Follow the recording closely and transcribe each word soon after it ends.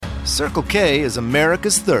Circle K is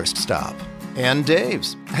America's thirst stop. And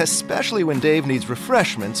Dave's, especially when Dave needs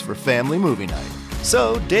refreshments for family movie night.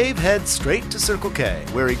 So Dave heads straight to Circle K,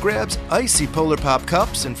 where he grabs icy Polar Pop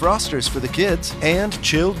cups and frosters for the kids and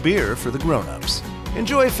chilled beer for the grown-ups.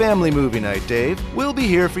 Enjoy family movie night, Dave. We'll be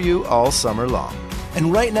here for you all summer long.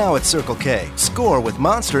 And right now at Circle K, score with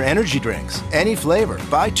Monster energy drinks. Any flavor,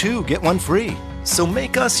 buy 2, get 1 free. So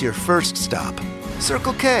make us your first stop.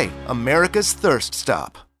 Circle K, America's thirst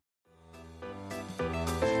stop.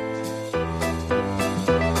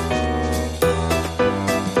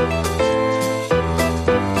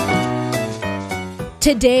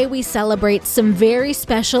 Today we celebrate some very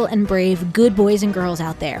special and brave good boys and girls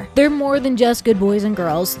out there. They're more than just good boys and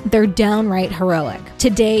girls, they're downright heroic.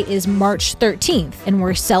 Today is March 13th, and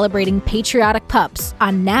we're celebrating patriotic pups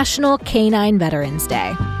on National K-9 Veterans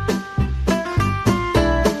Day.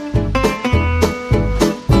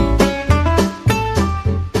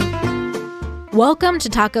 Welcome to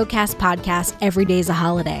TacoCast Podcast, Every Day's a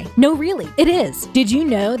Holiday. No, really, it is. Did you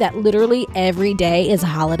know that literally every day is a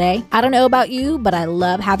holiday? I don't know about you, but I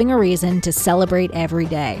love having a reason to celebrate every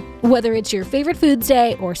day. Whether it's your favorite foods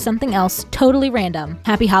day or something else totally random,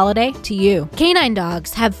 happy holiday to you. K-9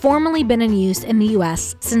 dogs have formally been in use in the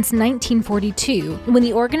U.S. since 1942, when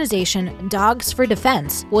the organization Dogs for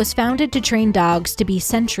Defense was founded to train dogs to be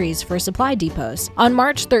sentries for supply depots. On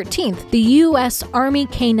March 13th, the U.S. Army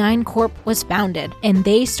K-9 Corps was founded, and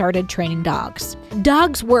they started training dogs.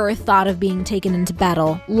 Dogs were thought of being taken into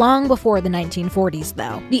battle long before the 1940s,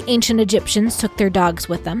 though. The ancient Egyptians took their dogs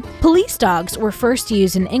with them. Police dogs were first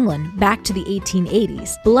used in England back to the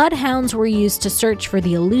 1880s. Bloodhounds were used to search for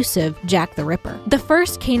the elusive Jack the Ripper. The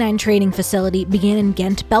first canine training facility began in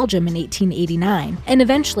Ghent, Belgium in 1889, and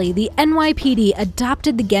eventually the NYPD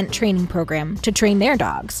adopted the Ghent training program to train their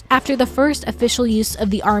dogs. After the first official use of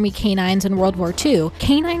the Army canines in World War II,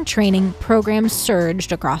 canine training programs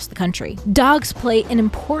surged across the country. Dogs play an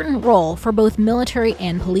important role for both military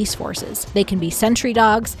and police forces. They can be sentry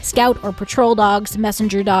dogs, scout or patrol dogs,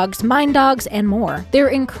 messenger dogs, mine dogs, and more. Their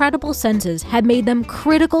incredible senses have made them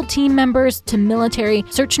critical team members to military,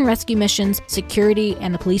 search and rescue missions, security,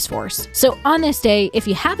 and the police force. So on this day, if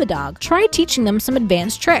you have a dog, try teaching them some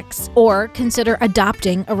advanced tricks, or consider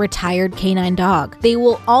adopting a retired canine dog. They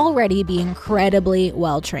will already be incredibly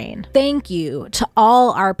well trained. Thank you to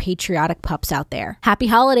all our patriotic pups out there. Happy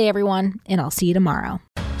holiday, everyone, and I'll see you tomorrow.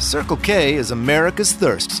 Circle K is America's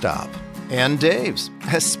thirst stop. And Dave's,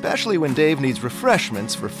 especially when Dave needs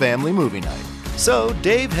refreshments for family movie night. So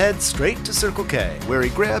Dave heads straight to Circle K, where he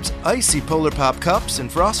grabs icy Polar Pop cups and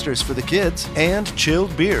frosters for the kids and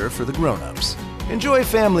chilled beer for the grown-ups. Enjoy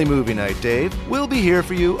family movie night, Dave. We'll be here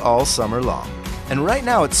for you all summer long. And right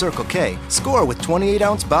now at Circle K, score with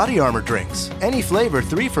 28-ounce body armor drinks. Any flavor,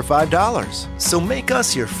 3 for $5. So make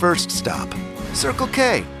us your first stop. Circle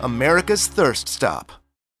K, America's thirst stop.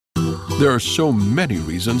 There are so many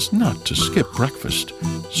reasons not to skip breakfast.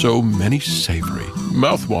 So many savory,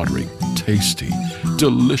 mouth-watering, tasty,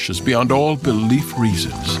 delicious beyond all belief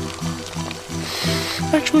reasons.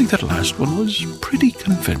 Actually, that last one was pretty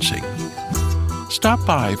convincing. Stop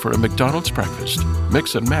by for a McDonald's breakfast.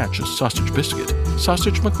 Mix and match a sausage biscuit,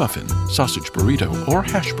 sausage McMuffin, sausage burrito, or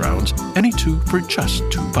hash browns, any 2 for just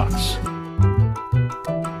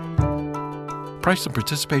 $2. Price and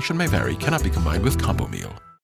participation may vary, cannot be combined with combo meal.